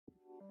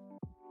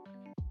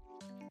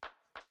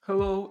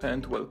Hello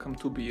and welcome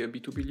to Be a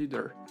B2B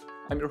Leader.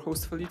 I'm your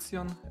host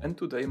Felician, and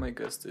today my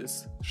guest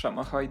is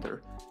Shama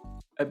Hyder,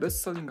 a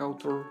best-selling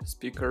author,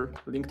 speaker,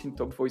 LinkedIn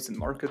top voice in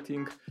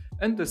marketing,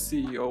 and the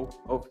CEO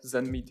of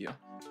Zen Media,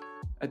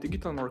 a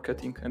digital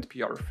marketing and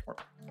PR firm,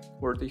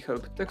 where they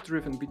help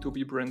tech-driven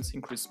B2B brands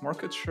increase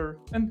market share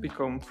and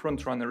become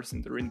frontrunners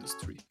in their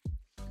industry.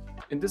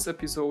 In this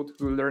episode,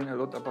 we'll learn a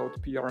lot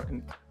about PR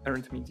and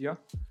earned media.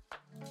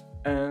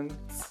 And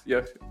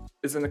yeah,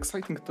 it's an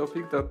exciting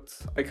topic that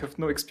I have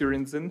no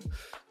experience in.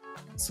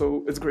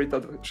 So it's great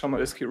that Shama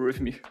is here with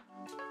me.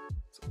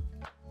 So,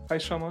 hi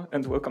Shama,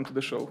 and welcome to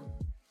the show.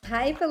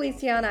 Hi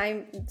Felician,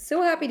 I'm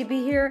so happy to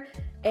be here.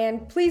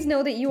 And please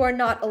know that you are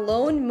not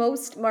alone.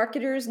 Most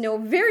marketers know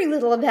very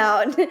little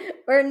about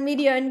earned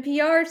media and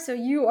PR, so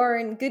you are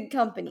in good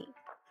company.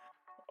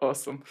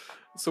 Awesome.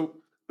 So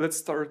let's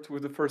start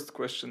with the first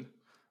question.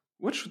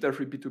 What should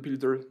every B2B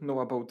leader know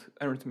about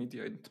earned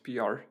media and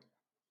PR?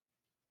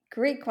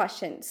 Great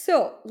question.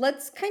 So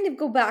let's kind of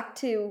go back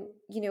to,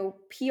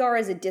 PR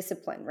as a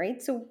discipline,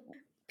 right? So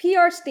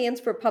PR stands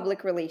for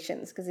public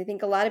relations, because I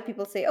think a lot of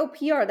people say, oh,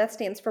 PR, that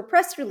stands for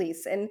press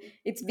release. And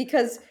it's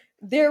because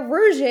their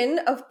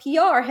version of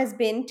PR has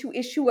been to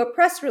issue a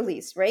press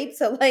release, right?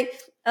 So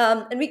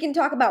and we can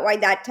talk about why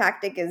that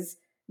tactic is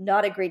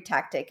not a great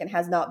tactic and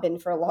has not been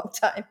for a long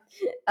time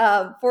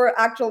for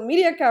actual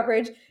media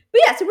coverage.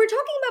 But yeah, so we're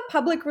talking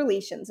about public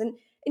relations, and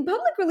in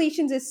public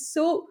relations is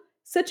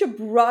such a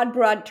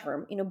broad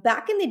term.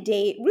 Back in the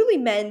day, it really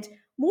meant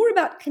more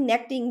about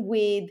connecting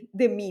with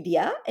the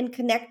media and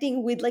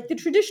connecting with like the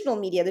traditional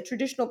media, the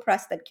traditional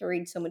press that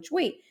carried so much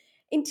weight.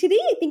 And today,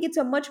 I think it's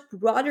a much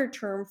broader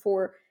term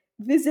for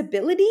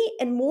visibility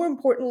and, more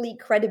importantly,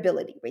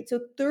 credibility, right? So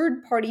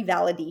third party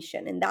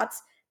validation. And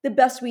that's the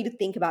best way to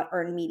think about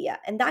earned media.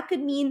 And that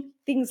could mean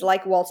things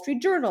like Wall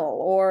Street Journal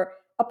or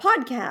a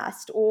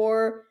podcast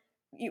or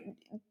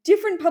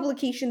different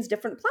publications,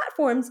 different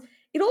platforms.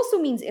 It also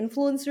means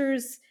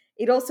influencers.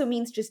 It also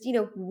means just,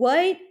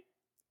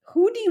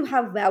 who do you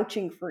have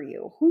vouching for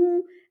you?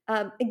 Who,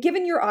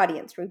 given your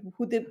audience, right?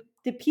 Who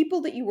the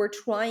people that you are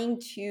trying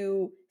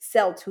to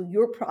sell to,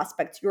 your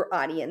prospects, your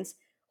audience,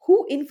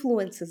 who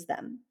influences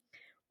them?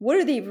 What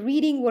are they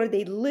reading? What are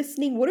they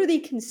listening? What are they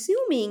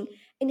consuming?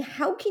 And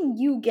how can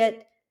you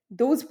get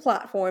those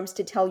platforms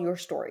to tell your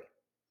story?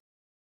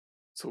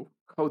 So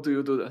how do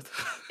you do that?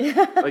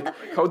 Like,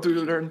 how do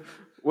you learn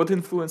what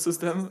influences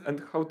them,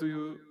 and how do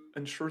you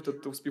ensure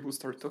that those people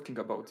start talking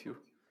about you?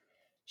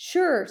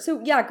 Sure.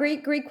 So yeah,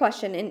 great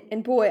question.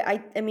 And boy,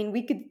 I mean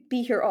we could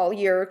be here all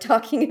year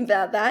talking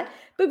about that,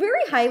 but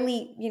very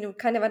highly,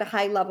 kind of at a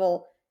high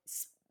level,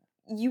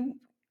 you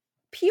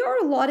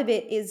PR, a lot of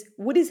it is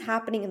what is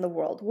happening in the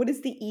world. What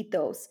is the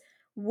ethos?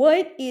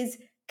 What is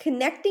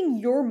connecting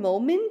your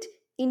moment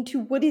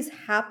into what is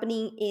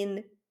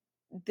happening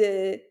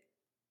the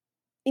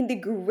the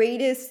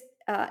greatest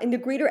in the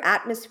greater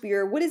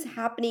atmosphere, what is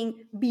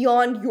happening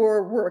beyond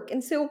your work.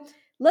 And so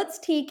let's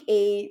take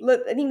I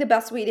think the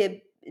best way to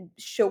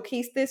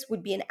showcase this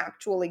would be an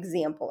actual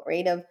example,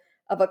 right, of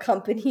a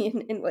company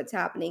and what's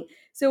happening.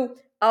 So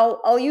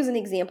I'll use an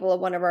example of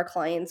one of our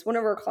clients. One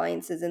of our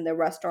clients is in the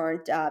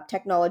restaurant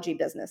technology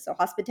business, so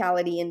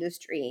hospitality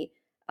industry,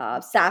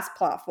 SaaS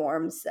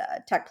platforms,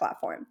 tech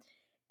platform.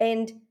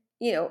 And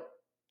you know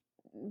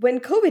when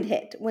COVID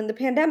hit, when the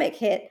pandemic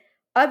hit,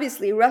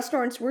 obviously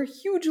restaurants were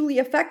hugely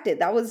affected.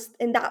 Those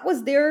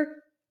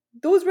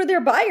were their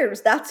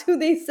buyers. That's who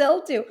they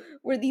sell to,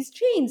 were these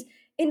chains.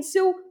 And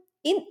so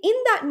in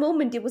that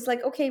moment, it was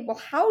like, okay, well,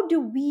 how do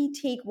we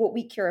take what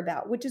we care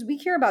about, which is we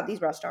care about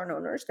these restaurant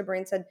owners. The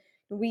brand said,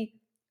 we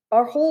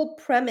our whole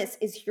premise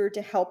is here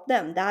to help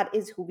them. That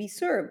is who we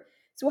serve.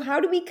 So how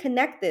do we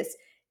connect this?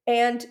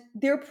 And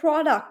their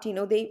product,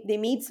 they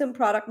made some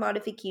product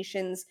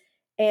modifications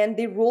and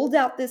they rolled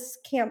out this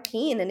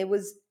campaign, and it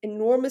was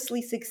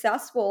enormously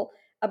successful,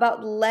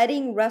 about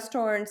letting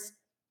restaurants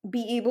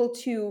be able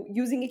to,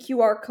 using a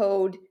QR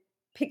code,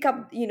 pick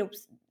up,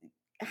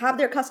 have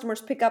their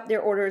customers pick up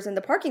their orders in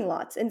the parking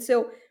lots. And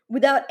so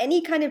without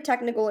any kind of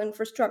technical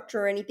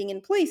infrastructure or anything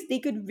in place, they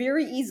could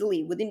very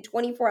easily, within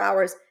 24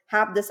 hours,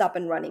 have this up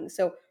and running.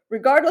 So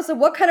regardless of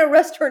what kind of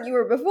restaurant you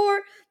were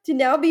before, to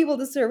now be able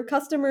to serve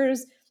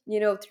customers,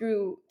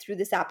 through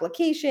this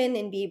application,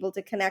 and be able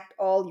to connect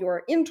all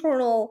your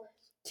internal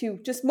to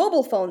just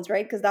mobile phones,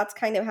 right? Because that's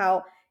kind of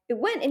how it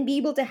went, and be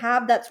able to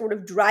have that sort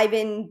of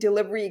drive-in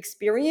delivery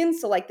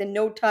experience, so like the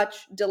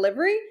no-touch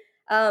delivery.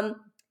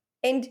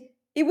 And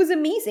it was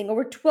amazing.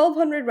 Over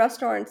 1,200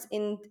 restaurants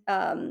in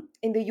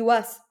the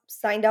US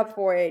signed up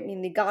for it,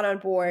 and they got on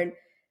board.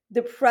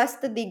 The press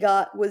that they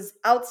got was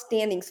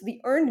outstanding. So the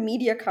earned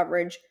media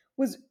coverage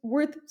was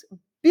worth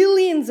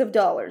billions of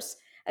dollars.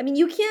 I mean,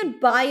 you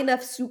can't buy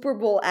enough Super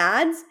Bowl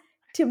ads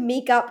to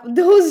make up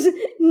those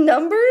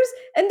numbers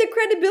and the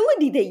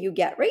credibility that you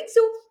get, right?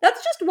 So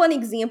that's just one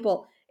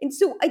example. And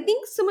so I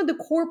think some of the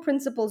core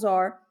principles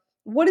are,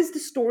 what is the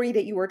story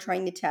that you are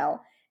trying to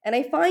tell? And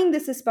I find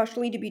this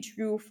especially to be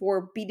true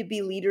for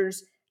B2B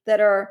leaders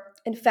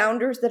and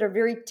founders that are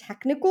very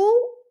technical.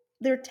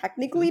 They're Mhm.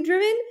 technically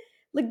driven,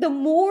 Like the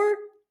more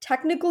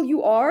technical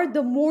you are,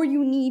 the more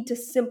you need to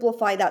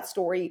simplify that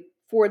story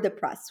for the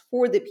press,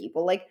 for the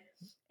people. Like,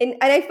 and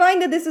I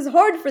find that this is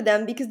hard for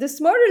them because the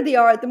smarter they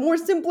are, the more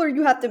simpler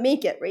you have to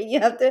make it, right?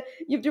 You have to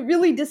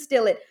really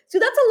distill it. So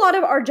that's a lot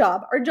of our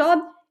job. Our job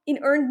in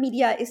earned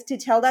media is to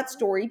tell that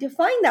story, to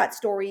find that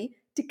story,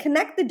 to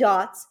connect the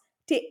dots,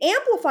 to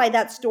amplify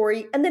that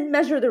story, and then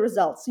measure the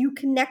results. So you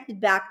connect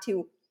it back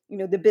to,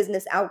 the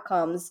business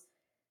outcomes.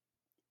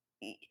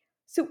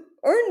 So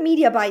earned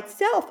media by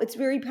itself, it's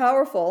very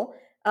powerful.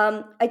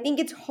 I think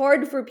it's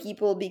hard for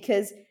people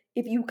because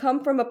if you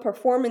come from a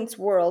performance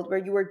world where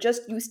you are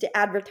just used to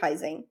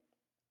advertising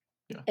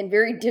Yeah. and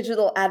very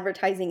digital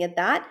advertising at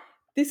that,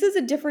 this is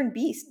a different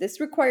beast. This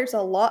requires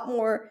a lot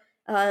more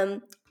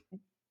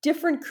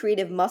different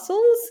creative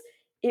muscles.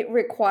 It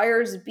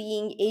requires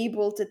being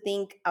able to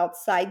think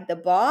outside the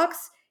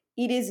box.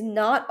 It is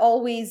not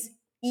always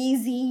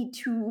easy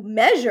to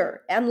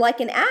measure, and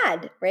like an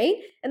ad, right?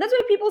 And that's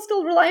why people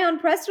still rely on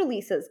press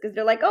releases because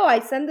they're like, oh,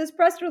 I send this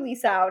press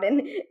release out,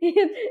 and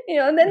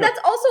and then Yeah. that's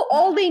also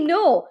all they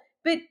know.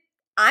 But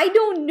I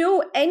don't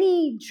know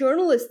any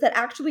journalists that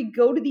actually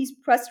go to these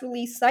press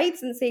release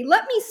sites and say,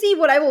 let me see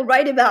what I will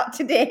write about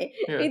today.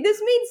 Yeah.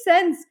 This made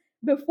sense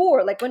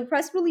before. Like when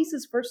press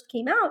releases first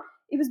came out,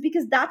 it was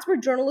because that's where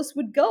journalists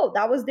would go.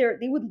 That was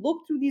they would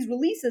look through these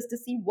releases to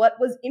see what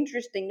was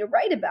interesting to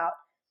write about.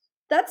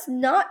 That's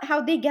not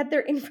how they get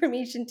their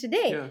information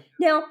today. Yeah.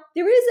 Now,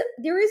 there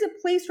is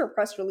a place for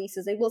press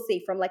releases, I will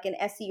say, from like an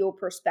SEO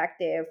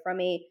perspective,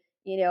 from a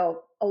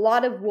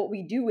lot of what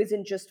we do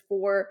isn't just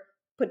for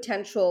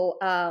potential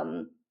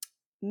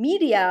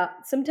media.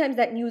 Sometimes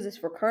that news is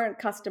for current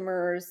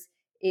customers,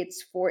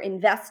 it's for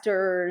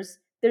investors.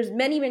 There's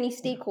many Yeah.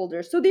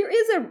 stakeholders. So there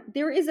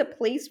is a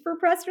place for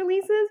press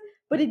releases,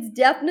 but Yeah. it's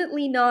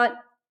definitely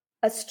not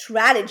a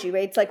strategy,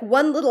 right? It's like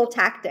one little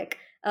tactic.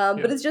 But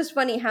Yeah. it's just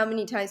funny how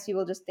many times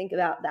people just think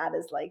about that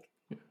as like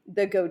Yeah.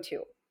 the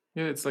go-to.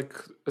 Yeah, it's like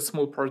a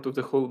small part of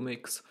the whole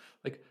mix.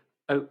 Like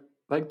I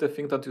like the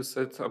thing that you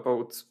said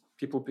about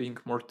people being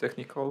more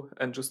technical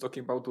and just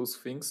talking about those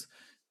things.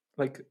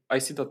 Like I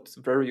see that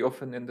very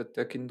often in the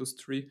tech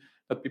industry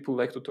that people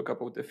like to talk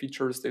about the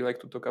features, they like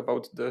to talk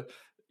about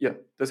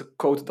there's a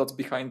code that's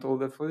behind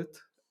all of it.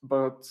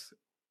 But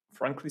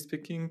frankly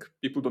speaking,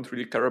 people don't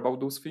really care about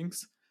those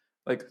things.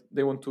 Like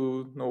they want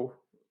to know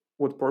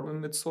what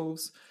problem it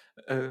solves,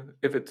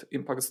 if it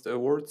impacts the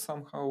world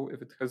somehow,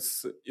 if it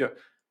has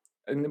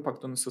an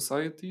impact on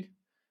society.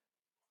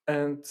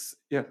 And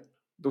yeah,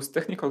 those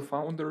technical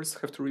founders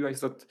have to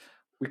realize that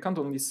we can't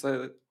only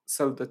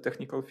sell the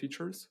technical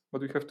features, but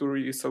we have to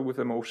really sell with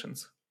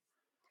emotions.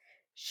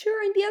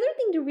 Sure. And the other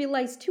thing to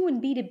realize too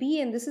in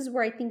B2B, and this is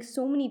where I think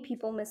so many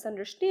people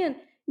misunderstand,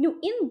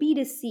 in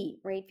B2C,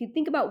 right? If you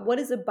think about what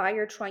is a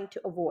buyer trying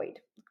to avoid,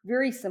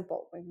 very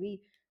simple.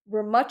 Right?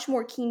 We're much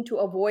more keen to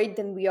avoid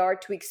than we are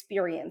to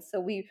experience. So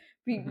we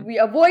we, Hmm. we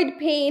avoid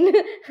pain.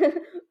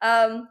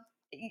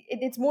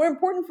 It's more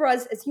important for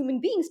us as human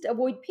beings to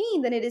avoid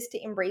pain than it is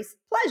to embrace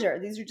pleasure.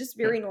 These are just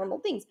Yeah. very normal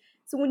things.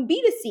 So in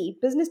B2C,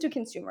 business to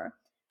consumer,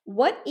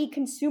 what a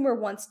consumer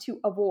wants to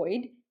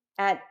avoid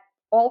at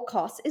all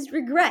costs is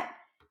regret.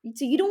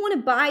 So you don't want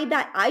to buy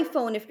that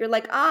iPhone if you're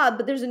like,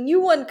 but there's a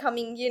new one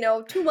coming,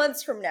 2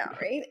 months from now,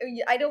 Yeah.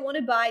 right? I don't want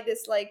to buy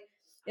this, like,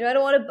 I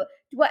don't want to.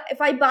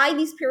 If I buy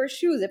these pair of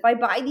shoes, if I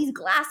buy these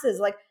glasses,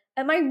 like,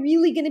 am I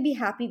really going to be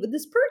happy with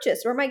this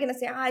purchase, or am I going to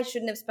say, I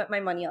shouldn't have spent my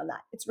money on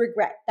that? It's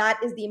regret.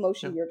 That is the Yeah.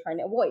 emotion you're trying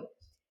to avoid.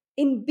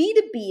 In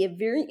B2B, a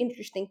very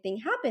interesting thing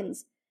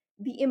happens.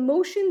 The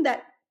emotion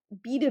that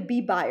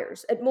B2B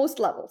buyers at most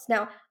levels.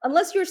 Now,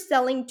 unless you're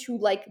selling to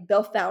like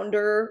the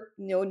founder,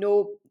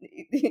 no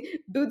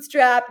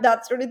bootstrap,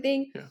 that sort of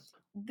thing, Yeah.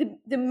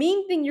 the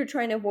main thing you're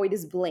trying to avoid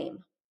is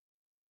blame.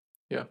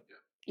 Yeah.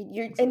 And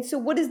Exactly. so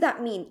what does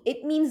that mean?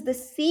 It means the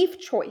safe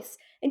choice.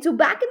 And so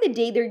back in the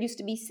day, there used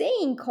to be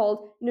saying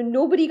called,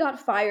 nobody got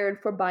fired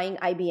for buying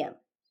IBM.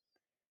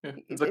 Yeah.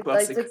 It's a It's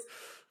classic. it's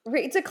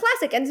right, it's a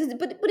classic, and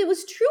but it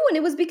was true, and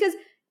it was because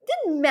it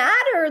didn't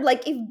matter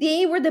like if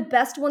they were the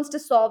best ones to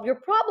solve your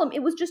problem.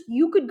 It was just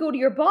you could go to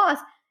your boss,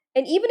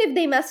 and even if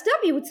they messed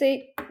up, you would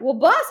say, "Well,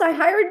 boss, I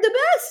hired the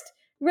best."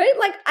 Right?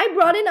 Like I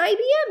brought in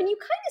IBM, and you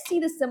kind of see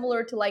this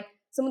similar to like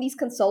some of these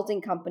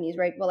consulting companies,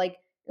 right? Well, like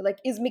you're like,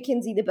 is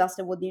McKinsey the best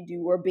at what they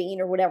do, or Bain,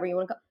 or whatever you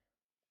want to call?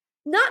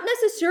 Not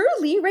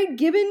necessarily, right?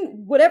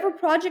 Given whatever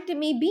project it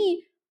may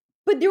be,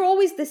 but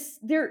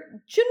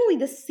they're generally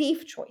the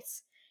safe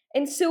choice.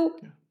 And so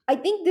Yeah. I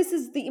think this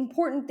is the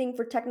important thing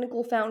for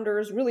technical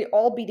founders, really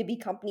all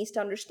B2B companies to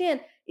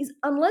understand is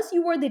unless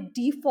you are the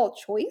default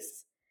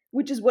choice,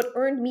 which is what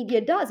earned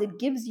media does, it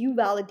gives you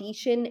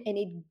validation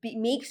and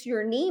makes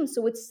your name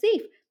so it's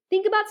safe.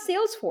 Think about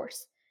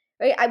Salesforce,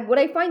 right? What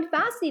I find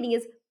fascinating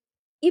is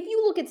if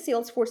you look at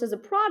Salesforce as a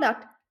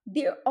product,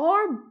 there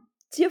are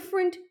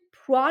different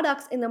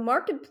products in the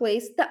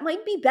marketplace that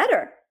might be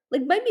better,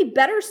 like might be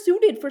better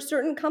suited for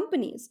certain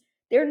companies.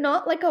 They're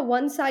not like a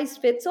one size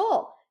fits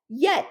all.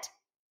 Yet,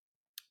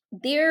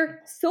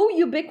 they're so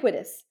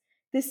ubiquitous.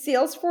 The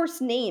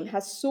Salesforce name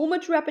has so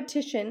much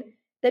repetition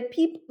that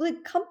people,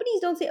 like companies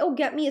don't say, oh,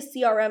 get me a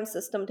CRM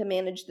system to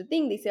manage the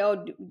thing. They say,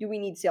 oh, do we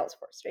need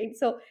Salesforce, right?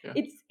 So Yeah.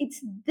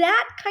 it's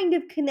that kind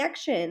of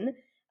connection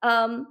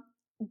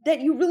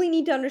that you really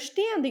need to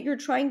understand that you're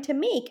trying to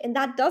make. And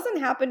that doesn't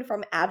happen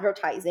from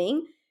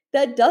advertising.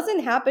 That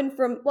doesn't happen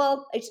from,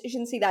 well, I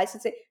shouldn't say that. I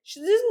should say,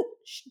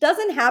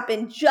 doesn't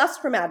happen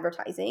just from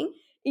advertising.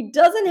 It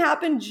doesn't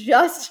happen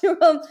just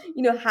from,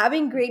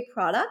 having great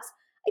products.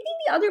 I think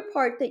the other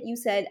part that you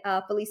said,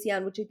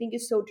 Felician, which I think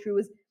is so true,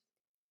 is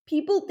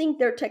people think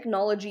their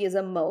technology is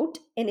a moat.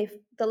 And if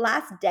the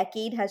last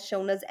decade has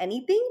shown us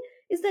anything,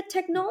 is that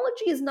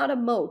technology is not a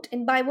moat.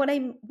 And by what I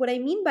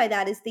mean by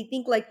that is they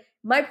think like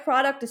my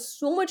product is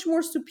so much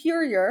more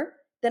superior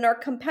than our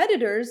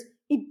competitors.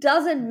 It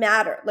doesn't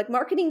matter. Like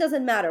marketing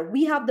doesn't matter.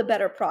 We have the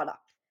better product.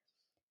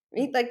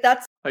 Right? Like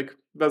that's Like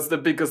that's the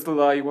biggest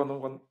lie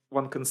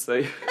one can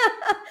say.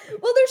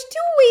 well, there's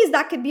two ways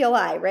that could be a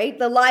lie, right?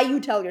 The lie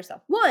you tell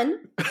yourself. One,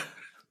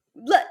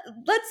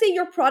 let's say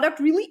your product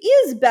really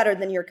is better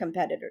than your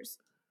competitors.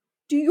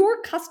 Do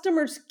your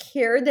customers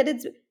care that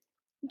it's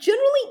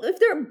generally, if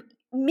they're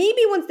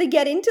maybe once they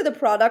get into the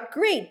product,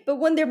 great, but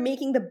when they're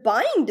making the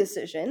buying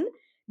decision,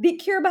 they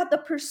care about the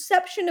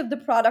perception of the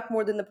product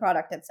more than the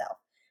product itself.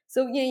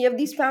 So you have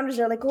these founders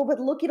that are like, oh, but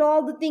look at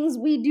all the things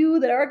we do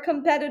that our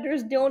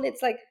competitors don't.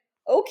 It's like,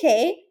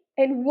 okay,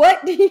 and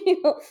what do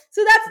you know?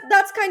 So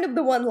that's kind of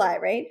the one lie,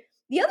 right?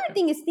 The other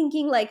thing is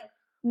thinking like,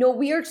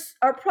 no,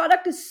 our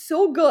product is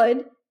so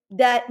good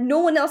that no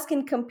one else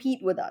can compete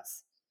with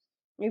us.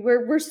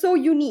 We're so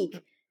unique.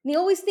 And they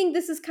always think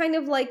this is kind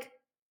of like,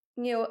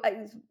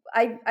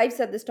 I've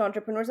said this to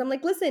entrepreneurs. I'm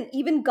like, listen,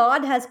 even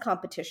God has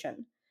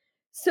competition.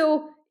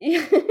 So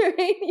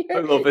right, I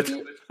love it.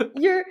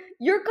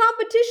 your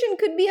competition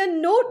could be a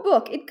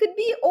notebook. It could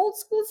be old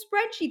school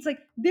spreadsheets. Like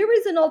there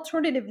is an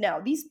alternative now.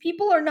 These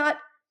people are not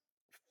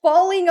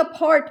falling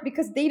apart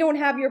because they don't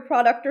have your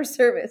product or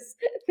service.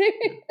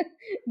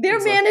 They're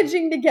Exactly.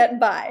 managing to get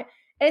by.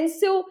 And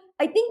so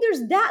I think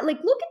there's that. Like,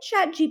 look at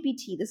Chat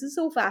GPT. This is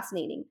so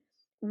fascinating.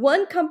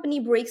 One company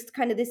breaks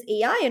kind of this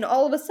AI, and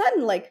all of a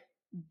sudden, like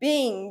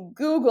Bing,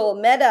 Google,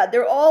 Meta,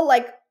 they're all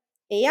like,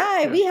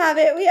 AI, Yeah. we have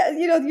it.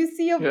 You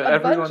see Yeah, a bunch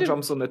everyone of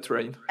jumps on the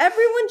train.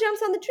 everyone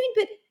jumps on the train,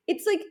 but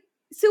it's like,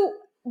 so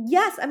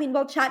yes, I mean,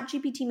 while Chat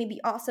GPT may be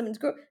awesome and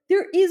grow,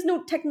 there is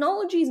no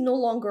technology is no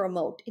longer a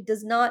moat. It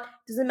doesn't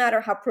matter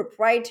how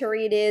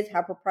proprietary it is,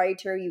 how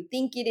proprietary you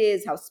think it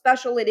is, how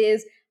special it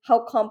is,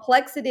 how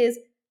complex it is.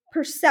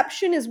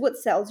 Perception is what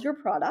sells your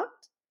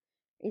product.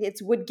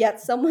 It's what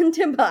gets someone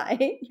to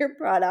buy your Yeah.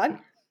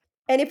 product.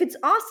 And if it's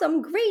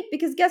awesome, great,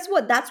 because guess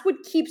what? That's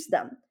what keeps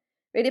them.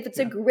 Right? If it's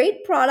a Yeah.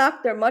 great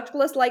product, they're much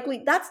less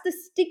likely. That's the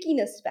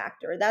stickiness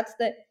factor. That's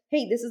the,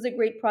 hey, this is a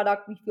great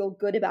product. We feel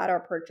good about our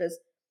purchase.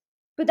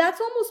 But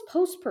that's almost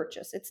post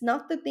purchase. It's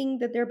not the thing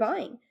that they're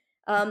buying.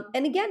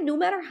 And again, no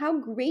matter how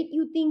great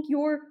you think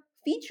your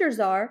features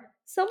are,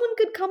 someone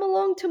could come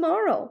along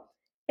tomorrow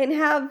and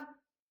have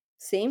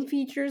same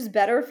features,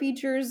 better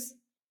features.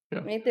 Yeah.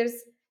 Right?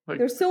 Like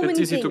There's so it's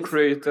many easy to things.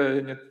 create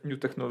a new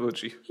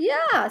technology. Yeah.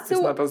 It's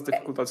not So as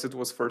difficult as it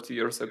was 30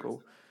 years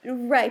ago.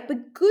 right,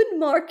 but good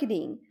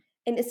marketing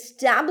and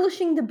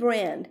establishing the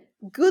brand.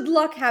 Good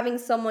luck having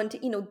someone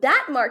to,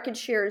 that market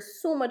share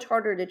is so much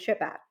harder to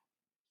chip at.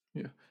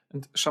 Yeah.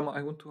 And Shama,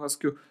 I want to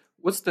ask you,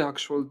 what's the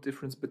actual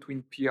difference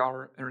between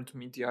PR, earned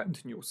media,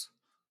 and news?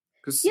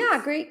 Because Yeah,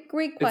 great it's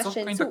all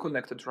question. kind of So,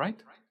 connected,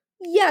 right?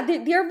 yeah,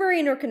 they're very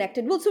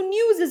interconnected. Well, so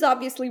news is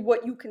obviously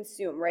what you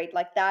consume, right?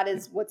 Like that Yeah.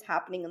 is what's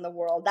happening in the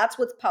world. That's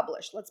what's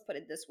published. Let's put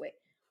it this way.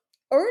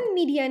 Earned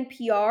media and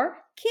PR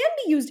can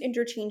be used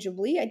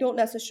interchangeably. I don't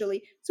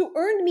necessarily. So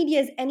earned media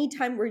is any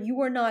time where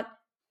you are not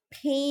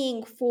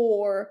paying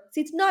for.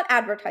 See, it's not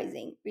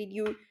advertising. Right?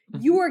 You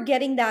Hmm. are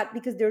getting that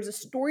because there's a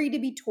story to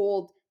be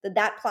told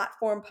that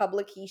platform,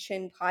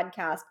 publication,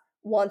 podcast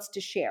wants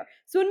to share.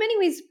 So in many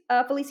ways,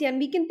 Felician,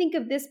 we can think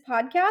of this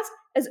podcast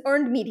as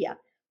earned media.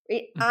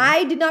 Right? Hmm.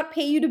 I did not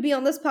pay you to be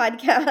on this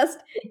podcast.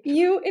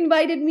 You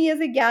invited me as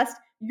a guest.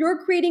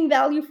 You're creating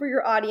value for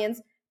your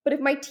audience, but if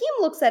my team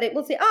looks at it,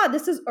 we'll say,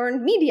 this is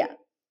earned media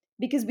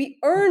because we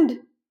earned,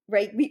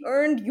 right? We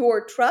earned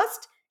your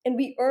trust and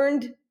we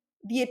earned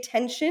the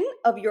attention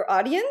of your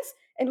audience.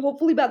 And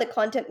hopefully, by the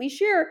content we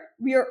share,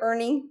 we are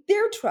earning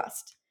their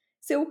trust.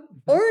 So, Hmm.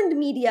 earned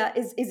media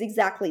is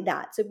exactly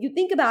that. So, if you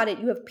think about it,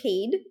 you have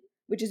paid,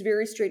 which is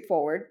very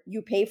straightforward.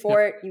 You pay Yeah.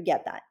 for it, you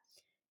get that.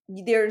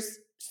 There's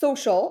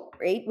social,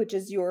 right, which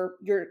is your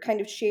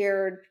kind of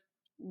shared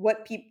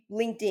what people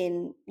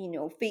LinkedIn,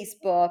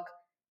 Facebook,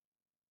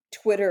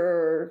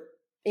 Twitter,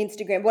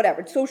 Instagram,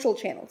 whatever, social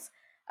channels.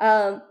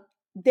 Um,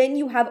 then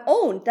you have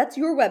owned. That's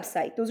your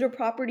website. Those are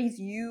properties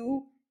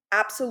you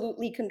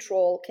absolutely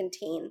control,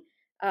 contain.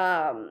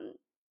 Um,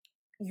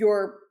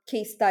 your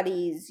case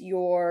studies,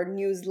 your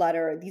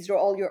newsletter, these are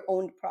all your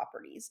owned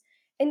properties.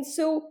 And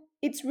so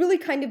it's really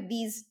kind of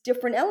these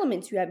different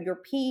elements. You have your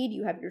paid,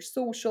 you have your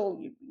social,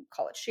 you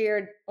call it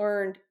shared,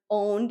 earned,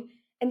 owned,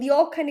 and they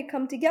all kind of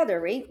come together,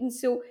 right? And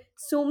so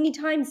many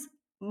times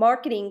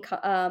marketing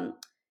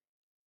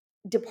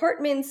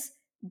departments,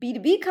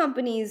 B2B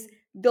companies,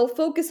 they'll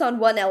focus on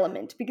one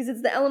element because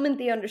it's the element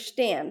they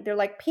understand. They're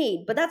like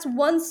paid, but that's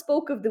one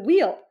spoke of the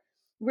wheel.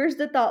 Where's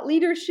the thought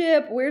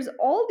leadership? Where's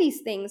all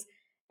these things?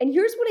 And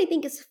here's what I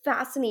think is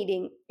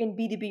fascinating in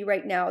B2B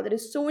right now that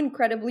is so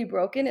incredibly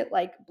broken, it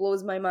like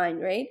blows my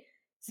mind, right?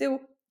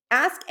 So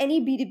ask any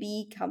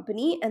B2B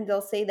company and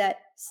they'll say that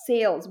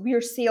sales, we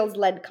are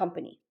sales-led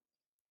company.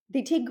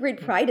 They take great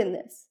Yeah. pride in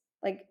this.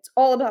 Like it's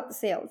all about the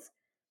sales.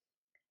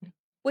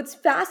 What's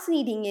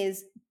fascinating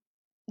is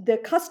the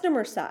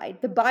customer side,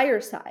 the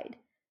buyer side.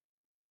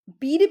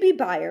 B2B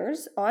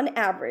buyers on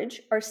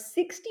average are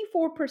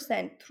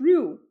 64%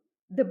 through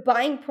the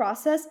buying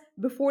process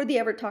before they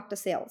ever talk to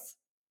sales.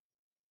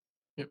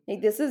 Yeah.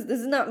 Like this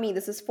is not me,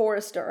 this is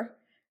Forrester.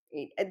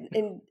 And, Yeah.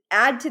 and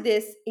add to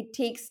this, it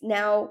takes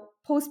now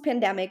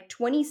post-pandemic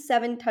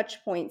 27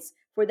 touch points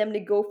for them to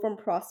go from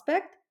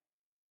prospect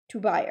to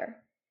buyer.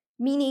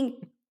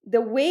 Meaning the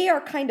way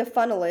our kind of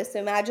funnel is, so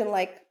imagine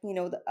like,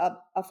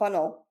 a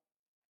funnel.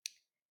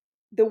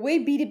 The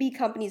way B2B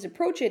companies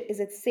approach it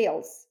is it's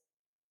sales.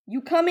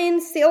 You come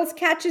in, sales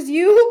catches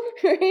you,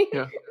 right?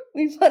 Yeah.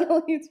 We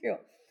funnel you through.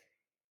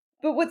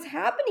 But what's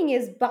happening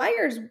is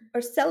buyers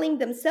are selling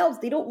themselves.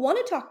 They don't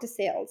want to talk to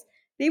sales.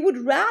 They would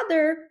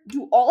rather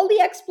do all the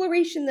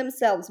exploration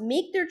themselves,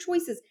 make their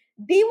choices.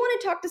 They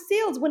want to talk to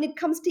sales when it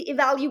comes to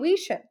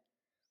evaluation.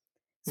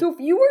 Yeah. So if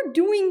you are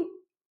doing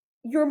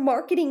your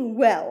marketing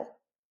well,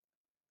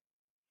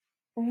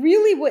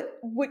 really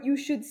what you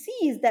should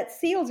see is that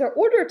sales are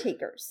order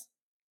takers.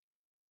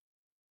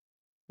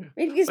 Yeah.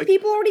 Right? Because Like,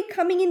 people are already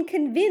coming in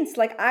convinced,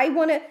 like I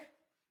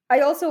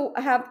also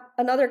have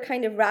another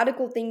kind of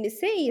radical thing to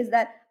say is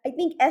that I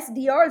think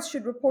SDRs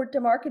should report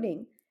to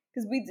marketing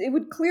because it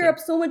would clear yeah. up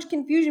so much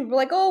confusion. We're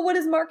like, oh, what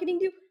does marketing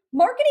do?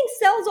 Marketing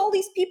sells all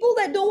these people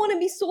that don't want to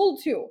be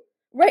sold to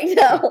right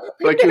now. Yeah.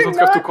 Like Like you they're don't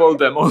have to not, call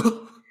them all.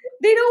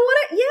 they don't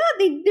want to,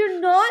 yeah, they're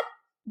not,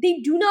 they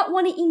do not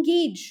want to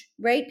engage,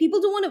 right? People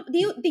don't want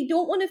to, they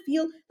don't want to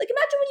feel like,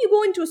 imagine when you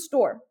go into a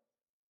store,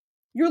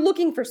 you're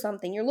looking for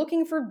something, you're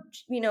looking for,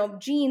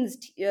 jeans,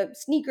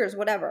 sneakers,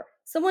 whatever.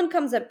 Someone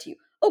comes up to you,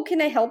 oh,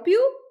 can I help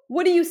you?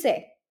 What do you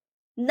say?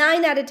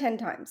 9 out of 10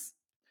 times.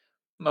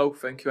 No,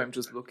 thank you. I'm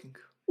just looking.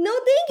 No,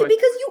 thank you, Like,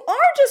 because you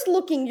are just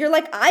looking. You're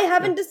like, I yeah.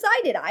 haven't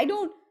decided. I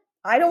don't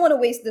want to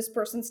waste this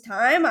person's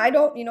time. I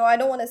don't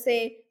want to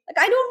say, like,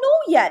 I don't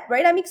know yet,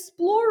 right? I'm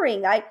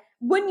exploring.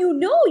 When you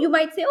know, you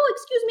might say, oh,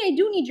 excuse me, I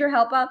do need your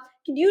help.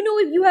 Do you know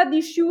if you have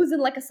these shoes in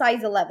like a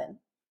size 11?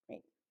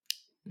 Right?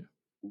 Yeah.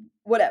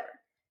 Whatever.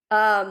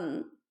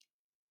 Um,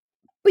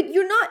 but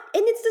you're not,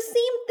 and it's the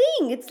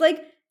same thing. It's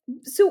like,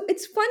 so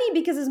it's funny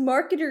because as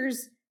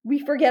marketers we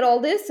forget all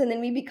this and then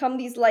we become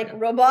these like Yeah.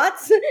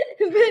 robots.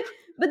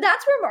 But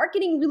that's where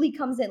marketing really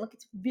comes in. Look,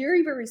 it's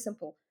very, very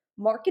simple.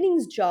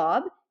 Marketing's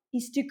job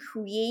is to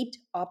create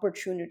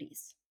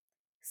opportunities.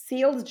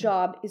 Sales Yeah.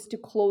 job is to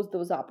close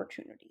those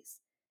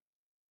opportunities.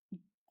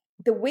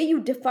 The way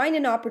you define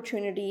an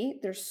opportunity,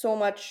 there's so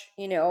much,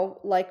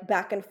 like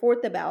back and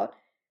forth about.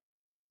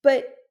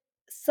 But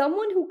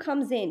someone who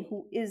comes in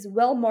who is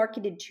well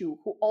marketed to,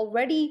 who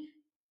already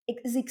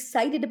is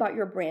excited about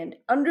your brand,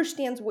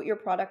 understands what your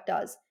product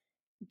does,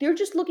 they're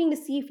just looking to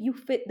see if you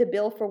fit the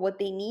bill for what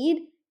they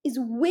need, is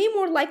way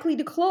more likely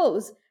to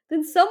close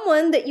than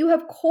someone that you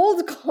have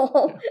cold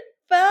call Yeah.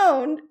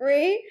 found,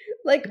 right?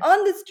 Like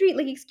on the street,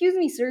 like, excuse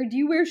me, sir, do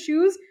you wear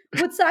shoes?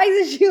 What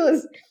size of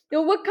shoes?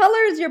 What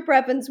color is your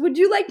preference? Would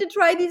you like to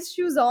try these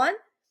shoes on?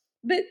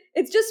 But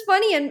it's just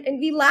funny and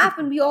we laugh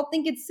and we all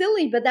think it's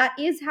silly, but that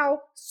is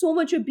how so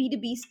much of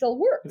B2B still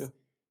Yeah. works.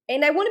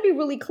 And I want to be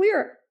really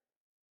clear.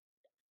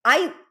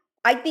 I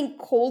I think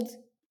cold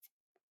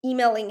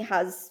emailing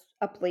has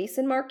a place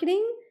in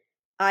marketing.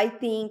 I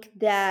think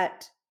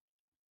that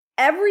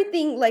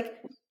everything like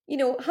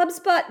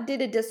HubSpot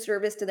did a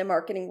disservice to the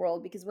marketing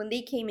world because when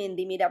they came in,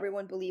 they made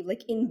everyone believe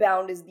like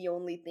inbound is the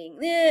only thing.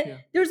 Yeah.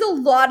 There's a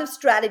lot of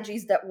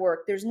strategies that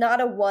work. There's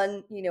not a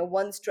one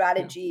Yeah.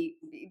 strategy,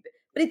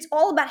 but it's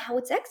all about how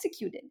it's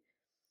executed,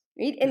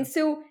 right? Yeah. And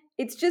so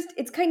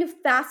it's kind of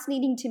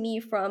fascinating to me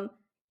from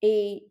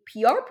a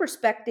PR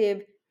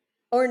perspective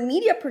or a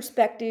media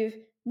perspective,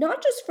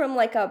 not just from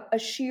like a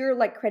sheer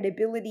like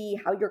credibility,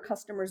 how your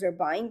customers are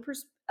buying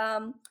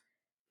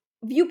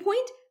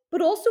viewpoint,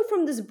 but also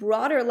from this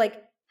broader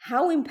like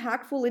how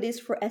impactful it is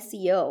for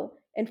SEO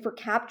and for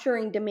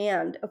capturing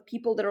demand of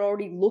people that are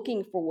already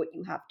looking for what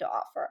you have to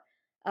offer.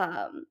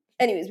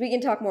 Anyways, we can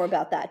talk more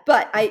about that,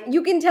 but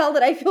you can tell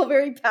that I feel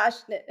very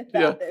passionate Yeah.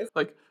 about this.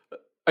 Like,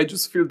 I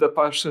just feel the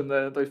passion,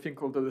 and I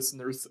think all the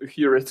listeners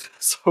hear it.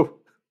 So,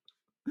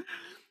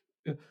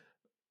 yeah.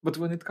 But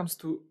when it comes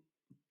to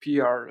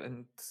PR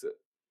and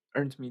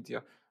earned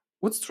media,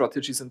 what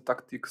strategies and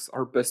tactics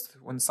are best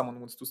when someone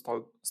wants to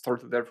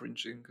start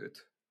leveraging it?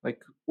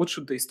 Like, what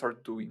should they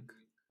start doing?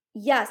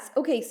 Yes.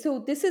 Okay. So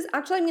this is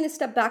actually, I'm going to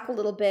step back a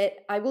little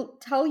bit. I will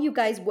tell you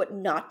guys what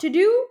not to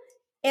do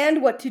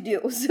and what to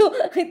do. So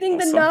I think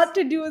the Awesome. not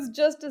to do is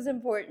just as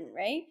important,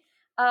 right?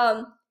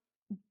 Um,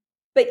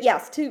 but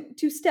yes,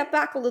 to step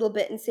back a little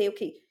bit and say,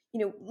 okay,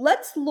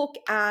 let's look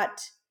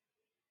at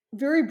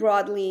very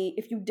broadly,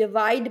 if you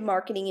divide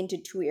marketing into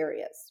two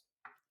areas,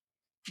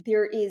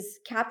 there is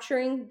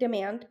capturing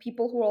demand,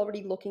 people who are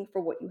already looking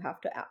for what you have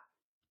to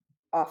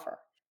offer.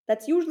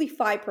 That's usually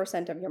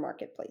 5% of your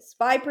marketplace.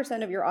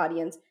 5% of your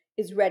audience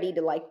is ready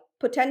to, like,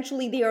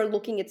 potentially they are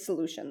looking at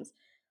solutions.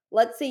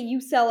 Let's say you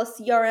sell a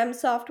CRM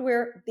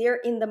software, they're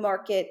in the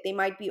market, they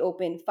might be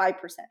open 5%,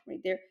 right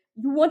there.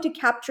 You want to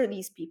capture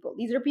these people.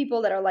 These are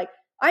people that are like,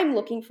 I'm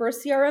looking for a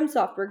CRM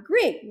software.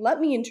 Great, let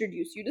me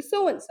introduce you to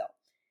so and so.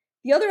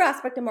 The other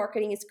aspect of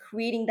marketing is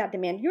creating that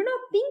demand. You're not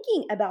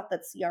thinking about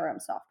that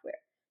CRM software.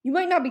 You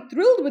might not be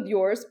thrilled with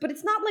yours, but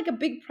it's not like a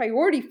big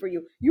priority for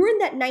you. You're in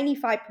that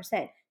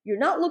 95%. You're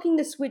not looking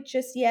to switch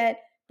just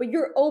yet, but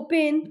you're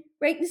open,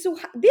 right? So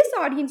this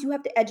audience you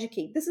have to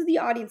educate. This is the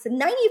audience, the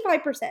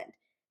 95%.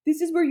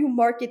 This is where you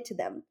market to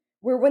them,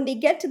 where when they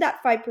get to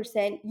that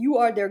 5%, you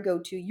are their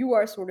go-to. You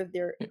are sort of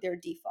their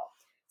default.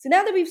 So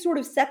now that we've sort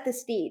of set the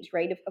stage,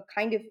 right, of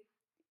kind of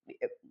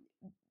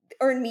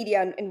earned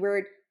media and where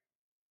it,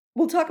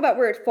 we'll talk about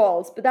where it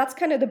falls, but that's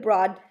kind of the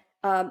broad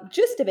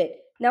gist of it.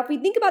 Now, if we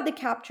think about the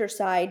capture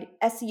side,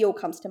 SEO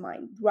comes to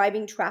mind,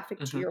 driving traffic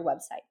to Mm-hmm. your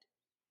website.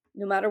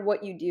 No matter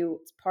what you do,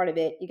 it's part of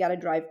it. You got to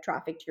drive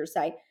traffic to your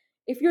site.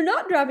 If you're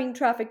not driving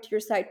traffic to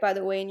your site, by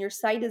the way, and your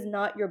site is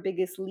not your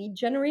biggest lead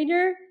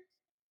generator,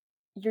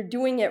 you're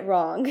doing it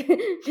wrong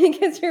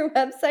because your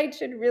website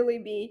should really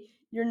be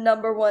your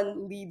number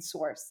one lead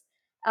source.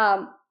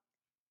 Um,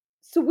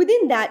 so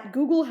within that,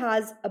 Google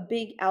has a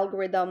big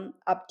algorithm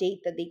update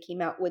that they came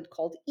out with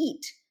called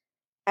EAT,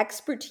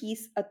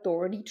 expertise,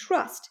 authority,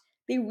 trust.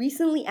 They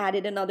recently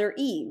added another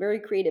E, very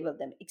creative of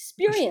them,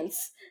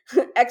 experience,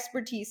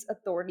 expertise,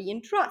 authority,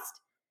 and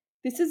trust.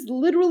 This is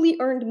literally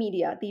earned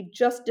media. They've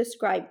just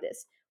described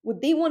this.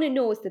 What they want to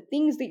know is the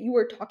things that you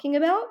are talking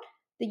about,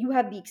 that you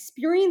have the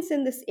experience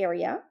in this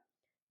area,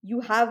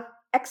 you have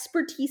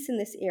expertise in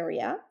this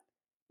area,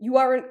 you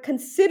are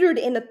considered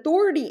an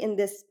authority in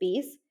this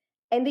space,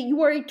 and that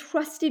you are a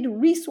trusted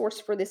resource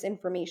for this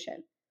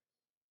information.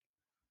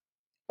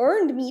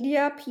 Earned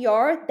media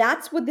PR,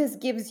 that's what this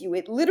gives you.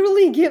 It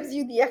literally gives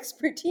you the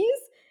expertise,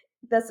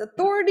 this Yeah.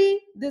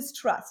 authority, this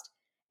trust.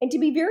 And to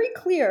be very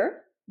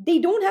clear, they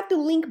don't have to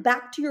link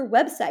back to your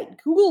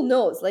website. Google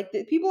knows. Like,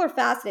 people are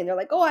fascinated. They're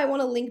like, "Oh, I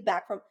want to link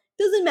back from."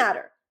 Doesn't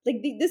matter.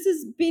 Like, this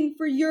has been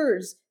for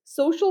years.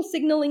 Social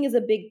signaling is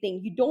a big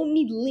thing. You don't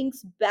need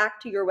links back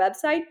to your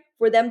website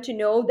for them to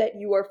know that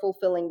you are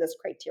fulfilling this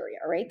criteria,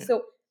 right? Yeah.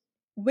 So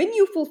when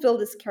you fulfill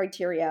this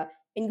criteria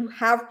and you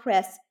have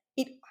press,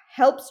 it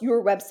helps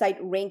your website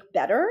rank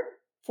better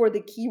for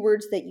the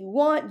keywords that you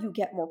want. You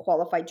get more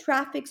qualified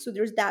traffic. So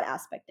there's that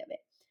aspect of it.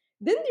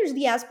 Then there's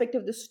the aspect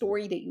of the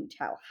story that you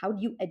tell. How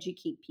do you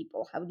educate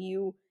people? How do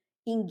you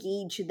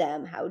engage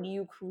them? How do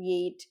you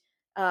create?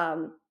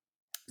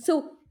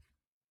 So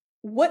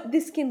what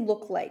this can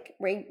look like,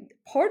 right?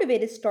 Part of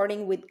it is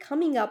starting with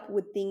coming up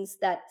with things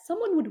that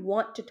someone would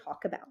want to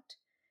talk about.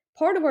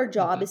 Part of our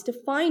job Mm-hmm. is to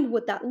find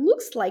what that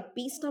looks like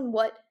based on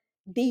what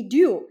they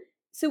do.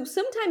 So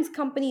sometimes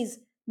companies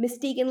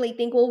mistakenly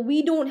think, well,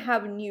 we don't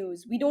have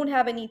news, we don't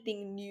have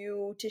anything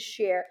new to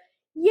share.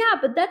 Yeah,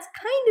 but that's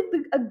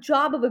kind of a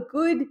job of a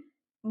good,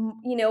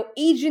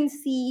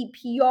 agency,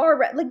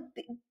 PR, like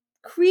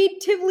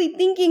creatively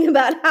thinking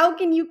about how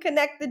can you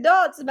connect the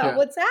dots about Yeah.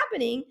 what's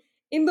happening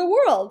in the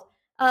world.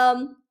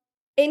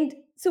 And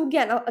so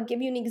again, I'll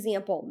give you an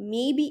example.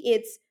 Maybe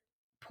it's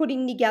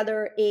putting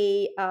together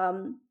a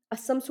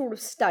some sort of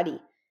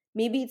study.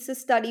 Maybe it's a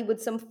study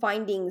with some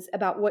findings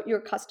about what your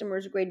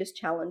customers' greatest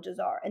challenges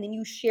are, and then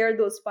you share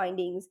those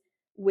findings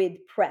with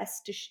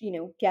press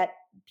to get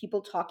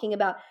people talking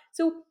about.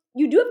 So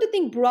you do have to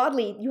think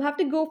broadly. You have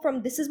to go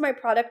from this is my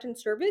product and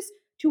service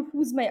to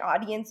who's my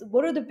audience,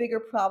 what are the bigger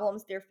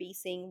problems they're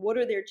facing, what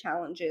are their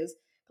challenges.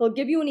 So I'll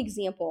give you an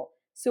example.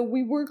 So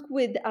we work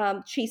with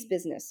Chase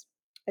Business,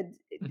 a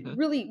Mm-hmm.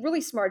 really,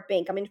 really smart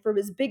bank. I mean, for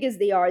as big as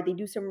they are, they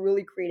do some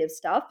really creative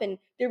stuff and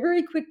they're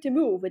very quick to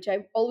move, which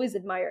I've always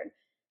admired.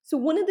 So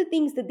one of the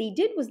things that they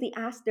did was they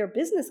asked their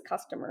business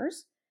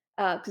customers,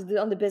 because they're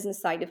on the business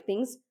side of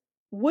things,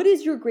 what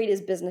is your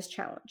greatest business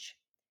challenge?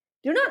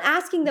 They're not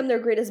asking them their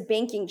greatest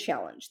banking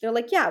challenge. They're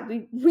like, yeah,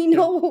 we Yeah.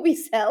 know what we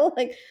sell,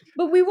 like,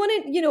 but we want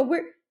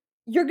to,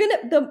 you're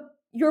gonna the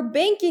your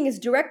banking is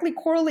directly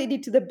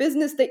correlated to the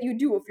business that you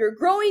do. If you're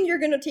growing, you're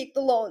gonna take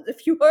the loans.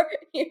 If you are,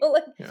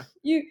 like Yeah.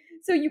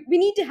 we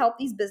need to help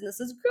these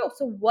businesses grow.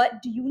 So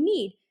what do you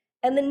need?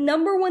 And the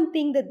number one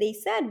thing that they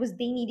said was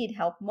they needed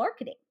help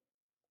marketing.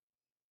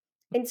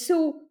 And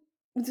so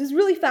this is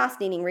really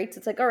fascinating, right? So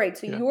it's like, all right,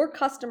 so Yeah. your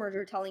customers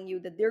are telling you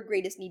that their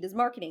greatest need is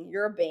marketing.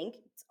 You're a bank.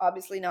 It's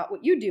obviously not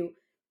what you do.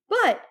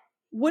 But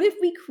what if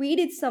we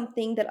created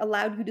something that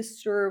allowed you to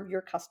serve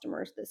your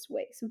customers this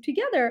way? So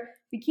together,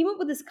 we came up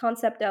with this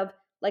concept of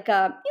like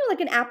like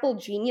an Apple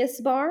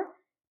Genius bar,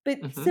 but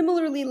Mm-hmm.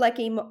 similarly like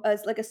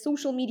a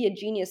social media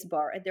genius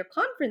bar at their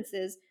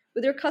conferences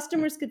where their Yeah.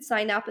 customers could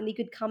sign up and they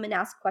could come and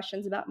ask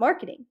questions about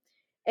marketing.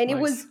 And it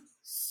Nice. was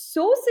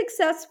so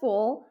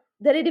successful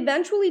that it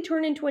eventually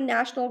turned into a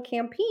national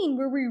campaign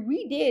where we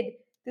redid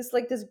this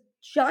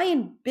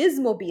giant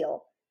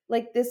Bizmobile.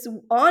 like this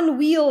on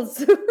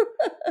wheels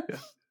Yeah.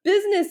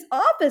 business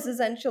office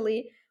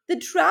essentially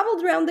that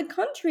traveled around the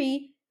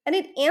country, and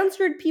it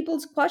answered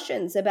people's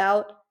questions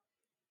about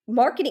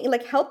marketing,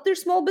 like help their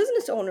small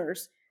business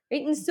owners,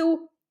 right? And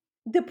so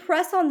the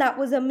press on that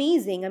was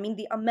amazing. I mean,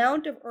 the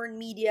amount of earned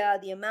media,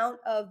 the amount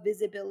of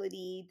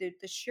visibility,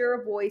 the share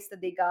of voice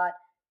that they got,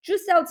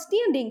 just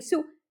outstanding.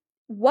 So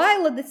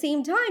while at the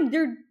same time,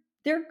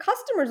 their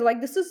customers are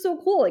like, this is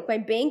so cool. Like my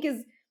bank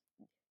is,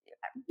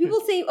 Yeah.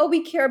 people say, oh,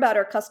 we care about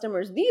our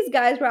customers. These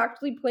guys were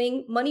actually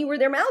putting money where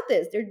their mouth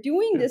is. They're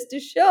doing Yeah. this to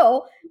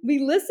show we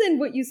listened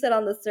what you said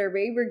on the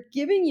survey. We're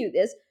giving you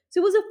this.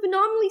 So it was a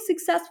phenomenally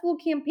successful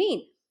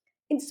campaign.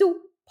 And so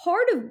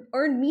part of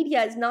earned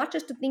media is not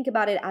just to think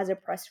about it as a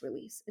press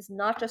release. It's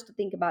not just to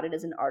think about it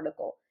as an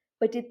article,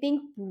 but to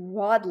think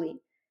broadly,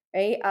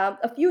 right?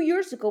 A few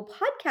years ago,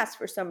 podcasts,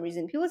 for some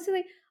reason, people say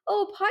like,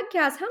 oh,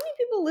 podcasts, how many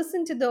people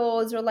listen to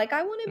those? Or like,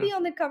 I want to Yeah. be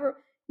on the cover.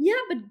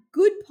 Yeah, but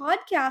good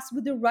podcasts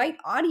with the right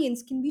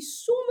audience can be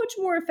so much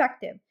more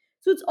effective.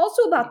 So it's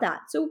also Yeah. about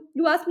that. So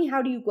you ask me,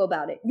 how do you go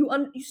about it?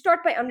 You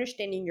start by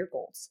understanding your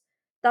goals.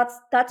 That's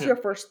Yeah. your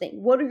first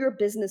thing. What are your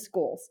business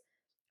goals?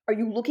 Are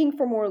you looking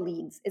for more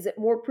leads? Is it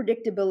more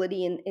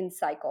predictability in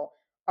cycle?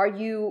 Are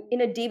you in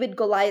a David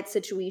Goliath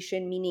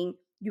situation, meaning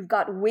you've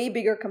got way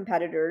bigger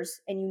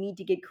competitors and you need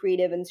to get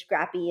creative and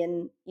scrappy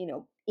and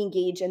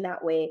engage in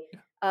that way?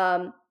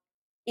 Yeah.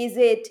 Is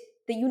it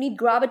that you need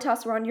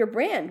gravitas around your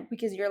brand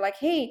because you're like,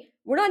 hey,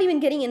 we're not even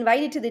getting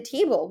invited to the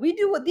table. We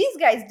do what these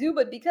guys do,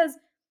 but because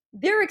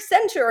they're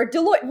Accenture or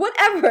Deloitte,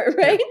 whatever,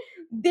 Yeah. right?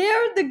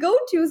 They're the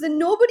go-tos and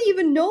nobody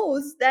even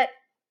knows that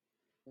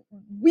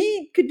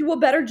we could do a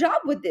better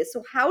job with this.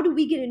 So how do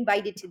we get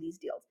invited to these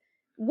deals?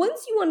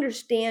 Once you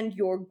understand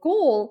your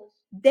goal,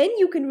 then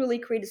you can really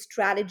create a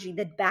strategy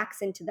that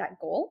backs into that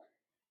goal.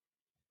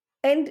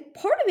 And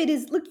part of it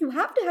is, look, you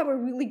have to have a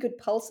really good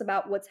pulse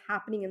about what's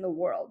happening in the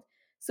world.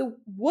 So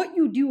what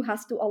you do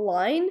has to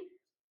align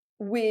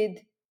with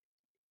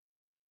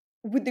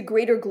the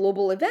greater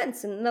global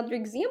events. And another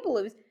example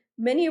is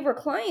many of our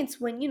clients,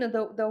 when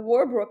the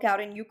war broke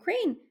out in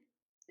Ukraine,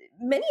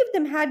 many of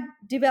them had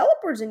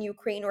developers in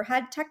Ukraine or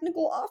had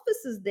technical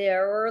offices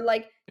there, or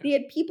like Yeah. they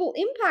had people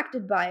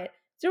impacted by it.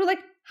 So they were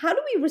like, how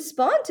do we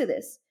respond to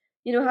this?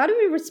 How do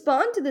we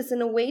respond to this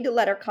in a way to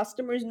let our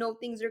customers know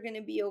things are going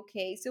to be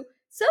okay? So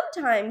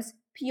sometimes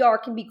PR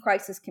can be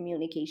crisis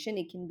communication.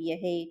 It can be a,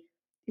 hey,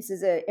 this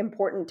is an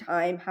important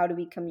time. How do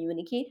we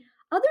communicate?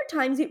 Other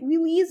times it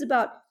really is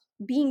about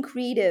being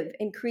creative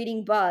and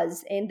creating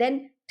buzz and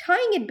then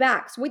tying it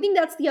back. So I think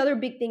that's the other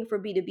big thing for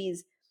B2Bs,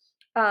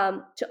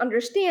 to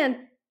understand.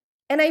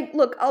 And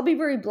I'll be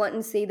very blunt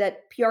and say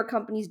that PR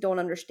companies don't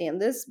understand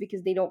this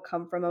because they don't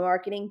come from a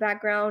marketing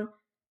background.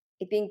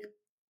 I think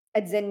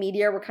at Zen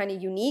Media, we're kind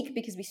of unique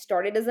because we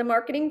started as a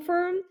marketing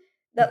firm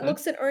that Mm-hmm.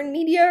 looks at earned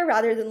media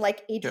rather than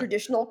like a Yeah.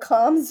 traditional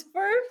comms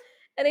firm.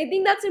 And I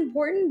think that's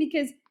important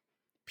because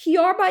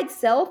PR by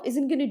itself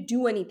isn't going to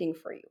do anything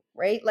for you,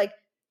 right? Like,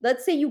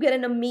 let's say you get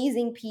an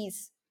amazing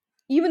piece,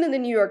 even in the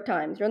New York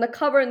Times, you're on the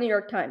cover in the New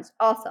York Times,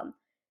 awesome.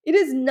 It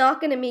is not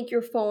going to make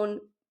your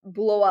phone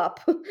blow up.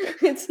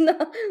 It's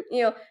not,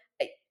 you know,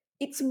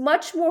 it's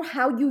much more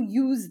how you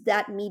use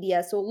that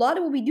media. So a lot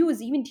of what we do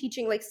is even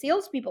teaching like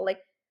salespeople, like,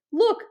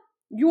 look,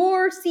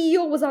 your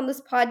CEO was on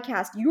this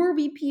podcast, your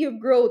VP of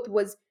growth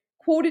was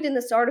quoted in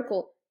this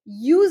article.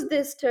 Use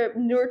this to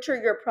nurture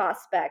your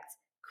prospects,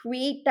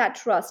 create that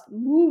trust,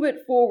 move it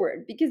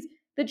forward, because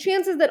the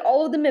chances that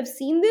all of them have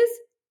seen this,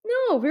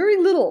 no, very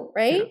little,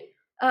 Yeah. right?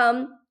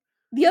 um,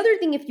 the other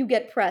thing, if you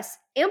get press,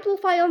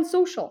 amplify on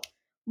social.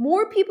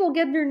 More people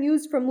get their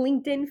news from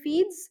LinkedIn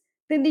feeds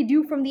than they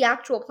do from the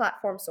actual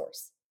platform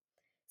source.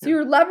 So Yeah.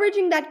 you're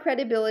leveraging that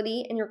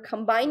credibility and you're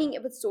combining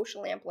it with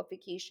social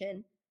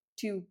amplification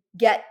to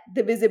get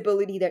the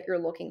visibility that you're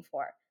looking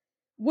for.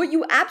 What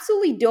you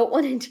absolutely don't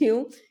want to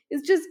do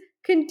is just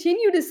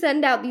continue to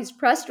send out these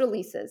press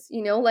releases,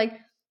 like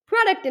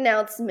product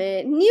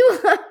announcement, new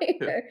Yeah.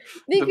 hire,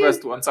 The because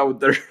best ones out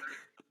there.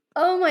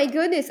 oh my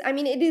goodness. I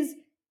mean, it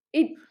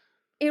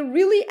it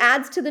really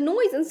adds to the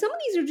noise. And some of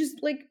these are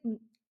just like,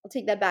 I'll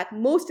take that back.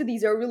 Most of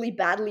these are really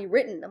badly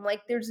written. I'm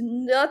like, there's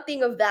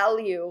nothing of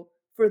value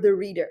for the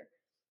reader.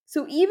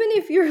 So even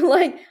if you're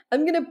like,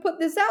 I'm going to put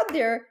this out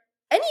there,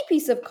 any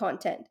piece of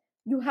content,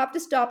 you have to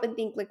stop and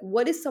think like,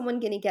 what is someone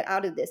going to get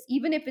out of this?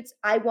 Even if it's,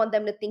 I want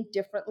them to think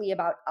differently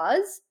about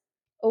us.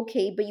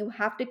 Okay, but you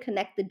have to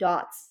connect the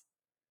dots.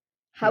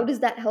 How Yeah. does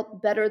that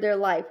help better their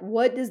life?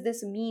 What does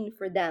this mean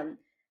for them?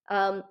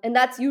 And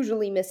that's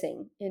usually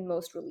missing in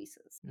most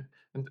releases. Yeah.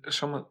 And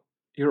Shama,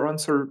 your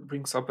answer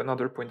brings up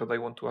another point that I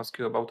want to ask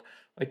you about.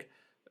 Like,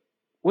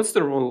 what's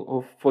the role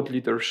of thought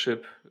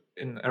leadership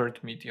in earned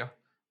media?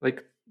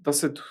 Like,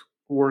 does it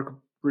work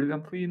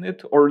brilliantly in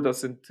it, or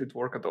doesn't it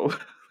work at all?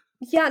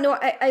 Yeah, no,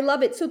 I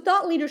love it. So,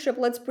 thought leadership,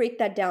 let's break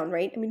that down,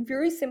 right? I mean,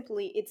 very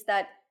simply, it's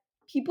that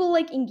people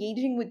like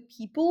engaging with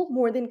people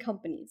more than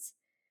companies.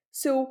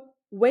 So,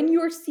 when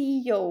you're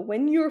CEO,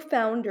 when you're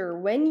founder,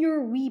 when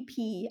you're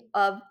VP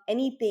of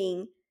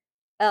anything,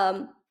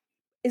 um,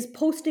 is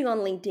posting on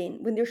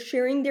LinkedIn, when they're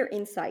sharing their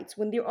insights,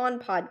 when they're on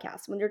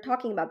podcasts, when they're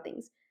talking about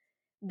things,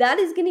 that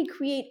is going to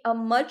create a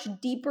much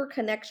deeper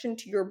connection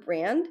to your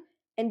brand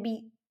and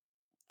be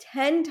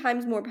 10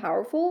 times more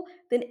powerful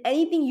than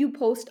anything you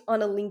post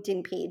on a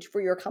LinkedIn page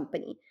for your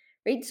company,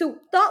 right? So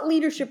thought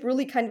leadership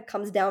really kind of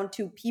comes down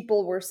to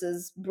people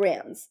versus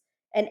brands.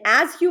 And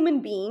as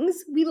human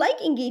beings, we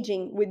like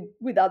engaging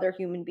with other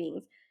human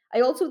beings.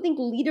 I also think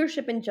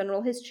leadership in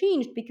general has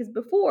changed because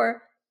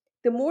before,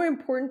 the more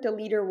important a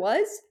leader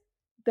was,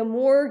 the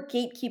more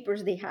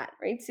gatekeepers they had,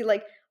 right? So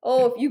like,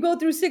 oh, Yeah. if you go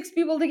through six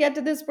people to get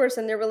to this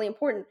person, they're really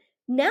important.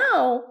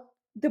 Now,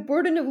 the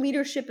burden of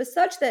leadership is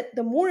such that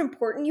the more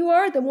important you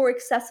are, the more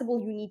accessible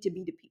you need to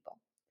be to people.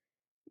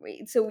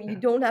 Right? So you Yeah.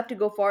 don't have to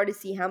go far to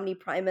see how many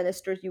prime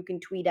ministers you can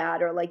tweet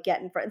at or like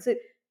get in front. So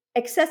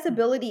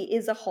accessibility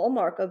is a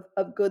hallmark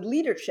of good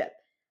leadership.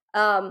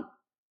 Um,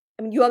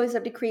 I mean, you always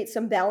have to create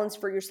some balance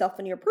for yourself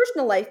in your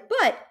personal life,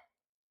 but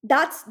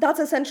that's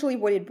essentially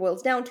what it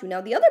boils down to.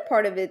 Now, the other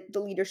part of it, the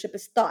leadership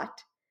is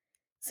thought.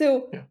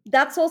 So Yeah.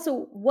 that's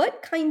also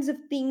what kinds of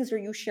things are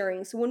you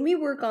sharing? So when we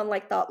work on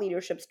like thought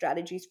leadership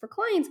strategies for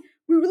clients,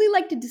 we really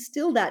like to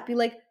distill that. Be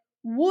like,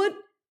 what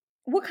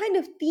what kind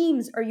of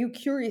themes are you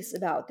curious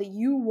about that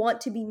you want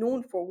to be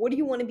known for? What do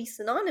you want to be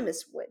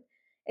synonymous with?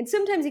 And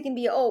sometimes it can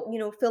be,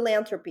 oh,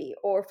 philanthropy,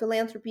 or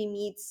philanthropy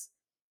meets,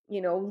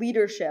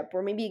 leadership,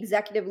 or maybe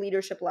executive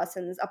leadership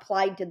lessons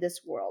applied to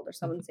this world, or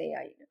someone Mhm.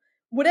 say,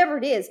 whatever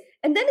it is.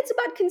 And then it's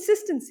about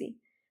consistency.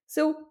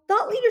 So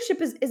thought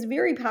leadership is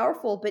very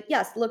powerful, but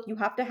yes, look, you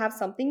have to have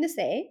something to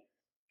say.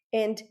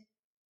 And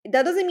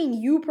that doesn't mean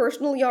you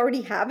personally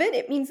already have it.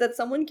 It means that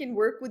someone can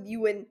work with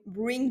you and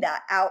bring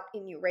that out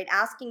in you, right?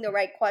 Asking the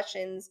right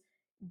questions,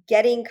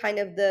 getting kind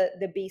of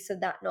the base of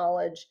that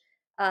knowledge.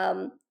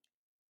 Um,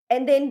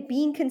 and then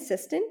being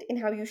consistent in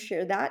how you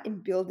share that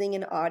and building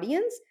an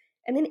audience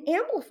and then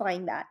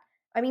amplifying that.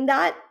 I mean,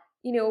 that,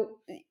 you know,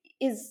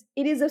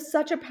 it is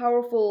such a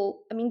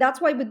powerful, I mean, that's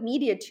why with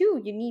media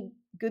too, you need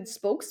good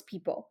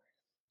spokespeople.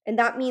 And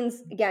that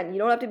means, again, you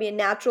don't have to be a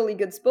naturally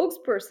good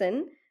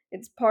spokesperson.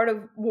 It's part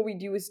of what we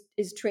do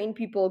is train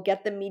people,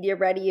 get the media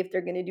ready if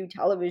they're going to do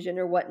television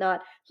or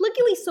whatnot.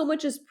 Luckily, so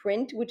much is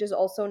print, which is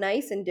also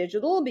nice, and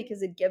digital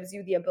because it gives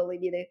you the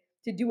ability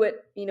to do it,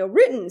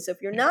 written. So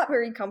if you're Yeah. not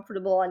very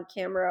comfortable on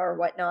camera or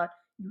whatnot,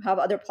 you have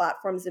other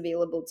platforms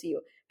available to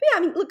you. But yeah,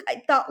 I mean, look,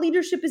 I thought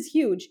leadership is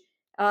huge.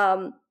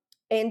 Um,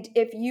 and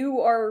if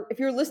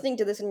you're listening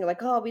to this and you're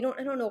like, oh, I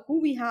don't know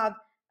who we have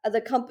as a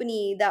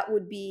company that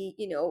would be,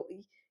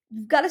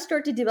 you've got to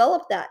start to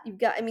develop that.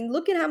 I mean,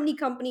 look at how many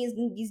companies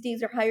these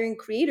days are hiring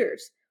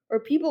creators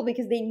or people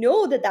because they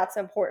know that that's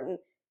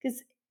important.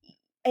 Because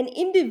an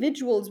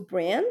individual's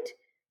brand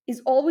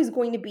is always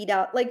going to beat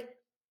out. Like,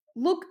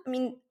 look, I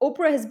mean,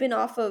 Oprah has been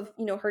off of,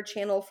 her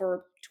channel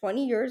for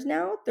 20 years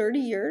now, 30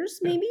 years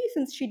Yeah. maybe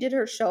since she did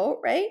her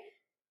show, right?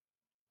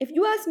 If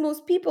you ask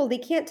most people, they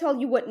can't tell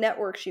you what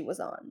network she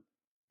was on,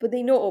 but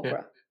they know Yeah.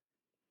 Oprah,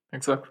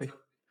 Exactly.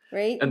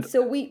 right? And And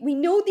so we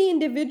know the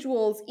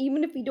individuals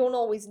even if we don't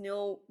always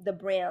know the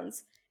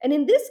brands. And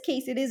in this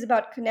case it is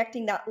about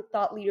connecting that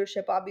thought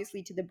leadership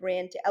obviously to the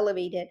brand to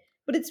elevate it.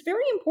 But it's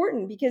very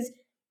important because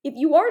if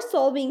you are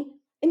solving,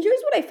 and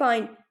here's what I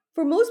find,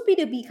 for most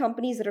B2B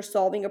companies that are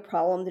solving a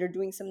problem, that are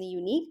doing something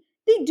unique,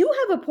 they do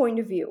have a point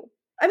of view.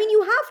 I mean,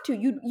 you have to.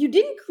 You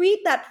didn't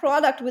create that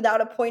product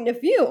without a point of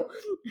view,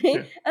 right?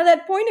 yeah. And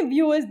that point of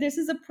view is this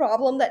is a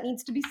problem that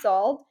needs to be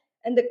solved,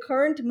 and the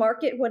current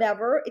market,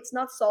 whatever, it's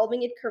not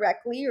solving it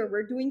correctly, or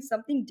we're doing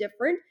something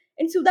different.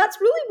 And so that's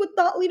really what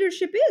thought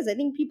leadership is. I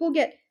think people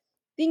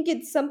think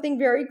it's something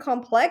very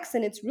complex,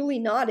 and it's really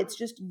not. It's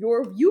just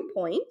your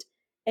viewpoint,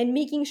 and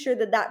making sure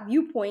that that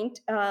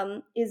viewpoint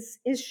is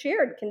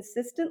shared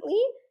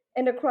consistently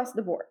and across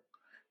the board.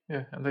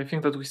 Yeah, and I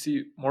think that we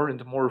see more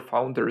and more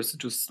founders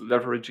just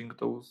leveraging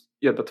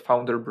that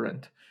founder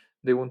brand.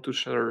 They want to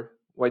share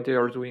why they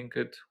are doing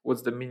it,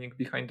 what's the meaning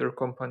behind their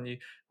company,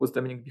 what's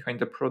the meaning behind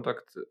the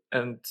product,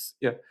 and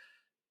yeah,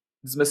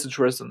 this message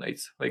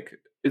resonates. Like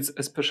it's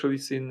especially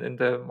seen in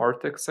the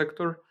martech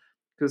sector,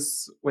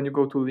 because when you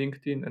go to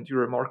LinkedIn and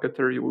you're a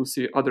marketer, you will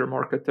see other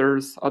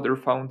marketers, other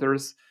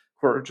founders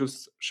who are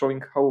just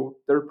showing how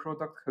their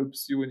product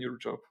helps you in your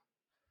job.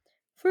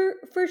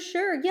 For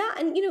sure. Yeah.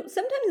 And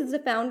sometimes it's the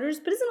founders,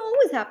 but it doesn't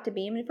always have to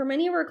be. I mean, for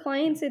many of our Yeah.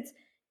 clients, it's,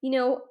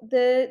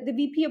 the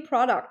VP of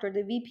product or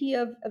the VP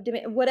of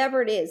demand,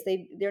 whatever it is.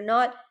 They're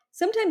not,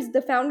 sometimes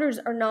the founders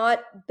are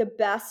not the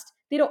best.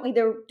 They don't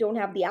either don't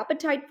have the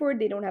appetite for it,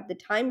 they don't have the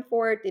time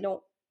for it, they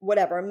don't,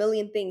 whatever, a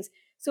million things.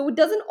 So it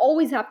doesn't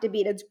always have to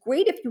be. It's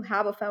great if you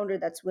have a founder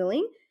that's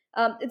willing.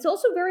 It's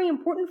also very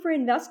important for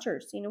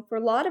investors. For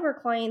a lot of our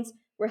clients,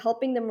 we're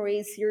helping them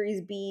raise Series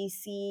B,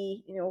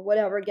 C,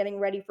 whatever, getting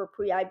ready for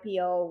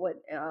pre-IPO,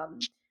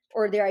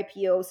 or their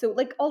IPO. So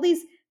like all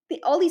these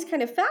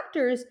kind of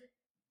factors,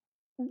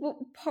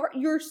 part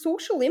your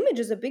social image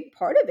is a big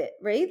part of it,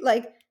 right?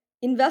 Like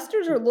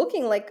investors are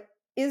looking like,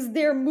 is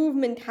there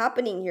movement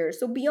happening here?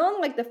 So beyond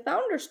like the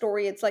founder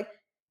story, it's like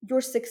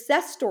your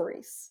success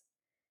stories.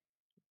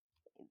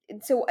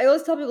 so I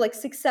always tell people like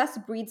success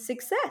breeds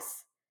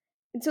success.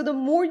 And so the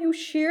more you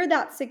share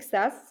that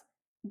success,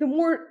 the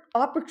more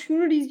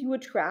opportunities you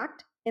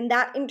attract, and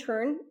that in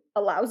turn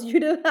allows you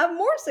to have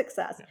more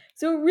success. Yeah.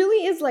 So it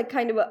really is like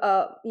kind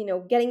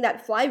of getting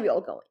that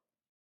flywheel going.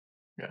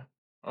 Yeah.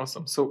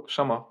 Awesome. So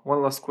Shama,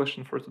 one last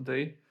question for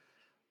today.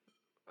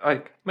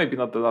 Like maybe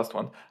not the last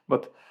one,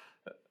 but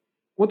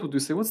what would you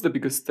say? What's the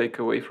biggest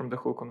takeaway from the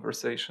whole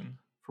conversation,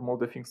 from all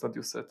the things that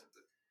you said?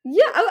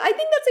 Yeah, I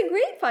think that's a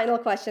great final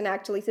question.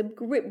 Actually, so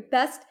great,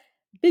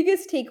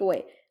 biggest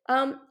takeaway.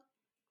 Um,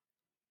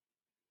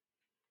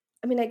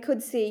 I mean, I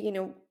could say,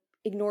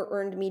 ignore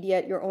earned media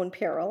at your own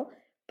peril.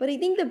 But I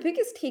think the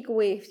biggest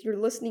takeaway, if you're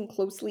listening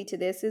closely to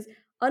this, is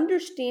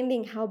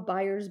understanding how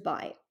buyers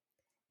buy,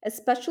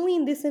 especially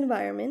in this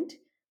environment,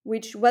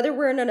 which, whether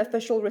we're in an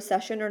official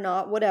recession or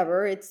not,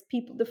 whatever, it's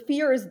people, the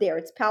fear is there.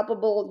 It's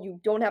palpable. You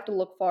don't have to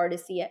look far to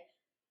see it.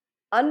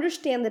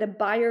 Understand that a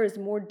buyer is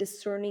more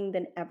discerning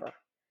than ever,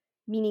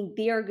 meaning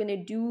they are going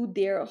to do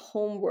their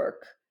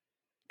homework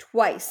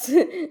twice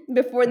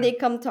before Yeah. they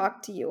come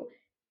talk to you.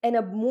 And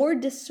a more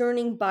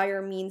discerning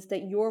buyer means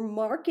that your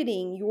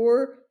marketing,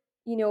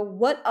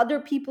 what other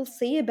people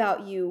say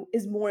about you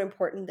is more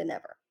important than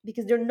ever,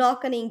 because they're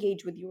not going to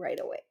engage with you right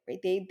away, right?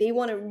 They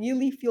want to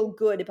really feel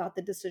good about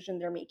the decision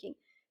they're making.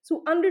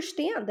 So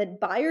understand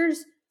that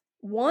buyers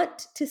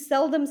want to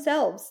sell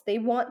themselves. They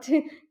want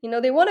to,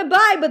 they want to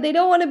buy, but they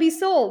don't want to be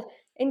sold.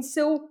 And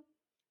so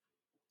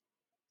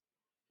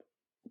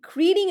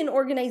creating an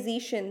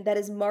organization that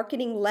is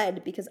marketing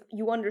led, because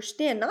you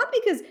understand, not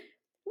because,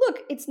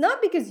 look, it's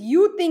not because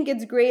you think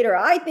it's great or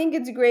I think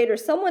it's great or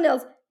someone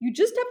else. You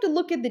just have to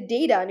look at the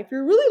data. And if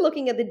you're really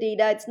looking at the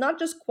data, it's not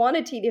just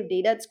quantitative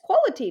data, it's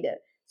qualitative.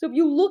 So if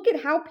you look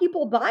at how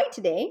people buy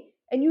today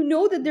and you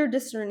know that they're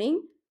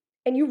discerning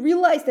and you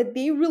realize that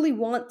they really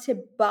want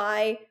to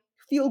buy,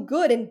 feel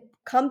good, and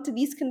come to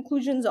these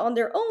conclusions on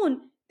their own,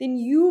 then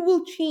you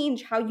will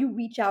change how you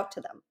reach out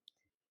to them.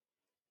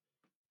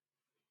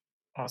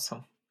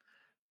 Awesome.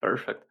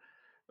 Perfect.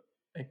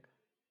 Like,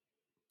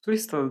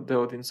 please tell the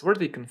audience where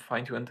they can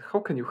find you and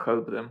how can you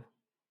help them.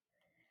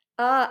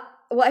 Uh,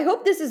 well, I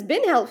hope this has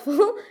been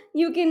helpful.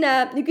 You can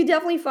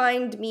definitely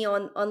find me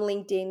on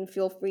LinkedIn.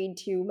 Feel free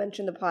to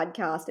mention the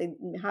podcast.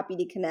 I'm happy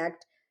to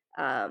connect.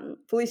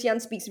 Felician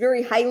speaks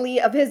very highly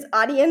of his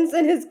audience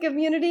and his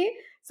community.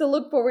 So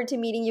look forward to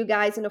meeting you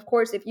guys. And of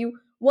course, if you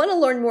want to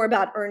learn more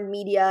about earned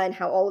media and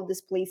how all of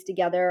this plays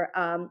together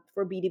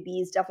for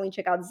B2Bs, definitely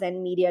check out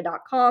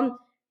zenmedia.com.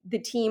 The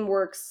team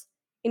works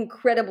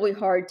incredibly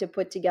hard to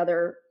put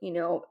together,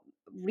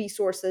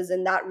 resources,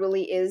 and that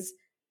really is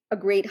a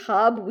great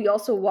hub. We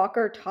also walk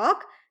our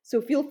talk, so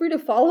feel free to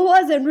follow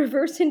us and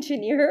reverse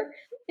engineer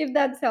if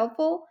that's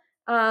helpful.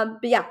 But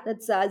yeah,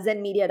 that's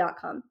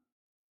zenmedia.com.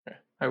 Yeah.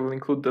 I will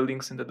include the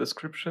links in the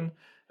description,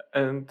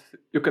 and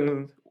you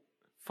can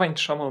find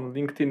Shama on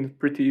LinkedIn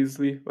pretty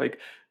easily. Like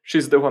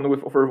she's the one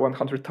with over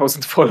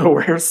 100,000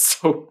 followers.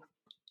 So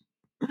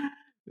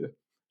yeah.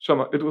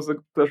 Shama, it was a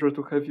pleasure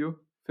to have you.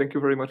 Thank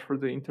you very much for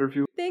the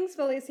interview. Thanks,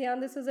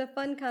 Felician. This was a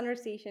fun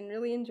conversation.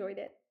 Really enjoyed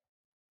it.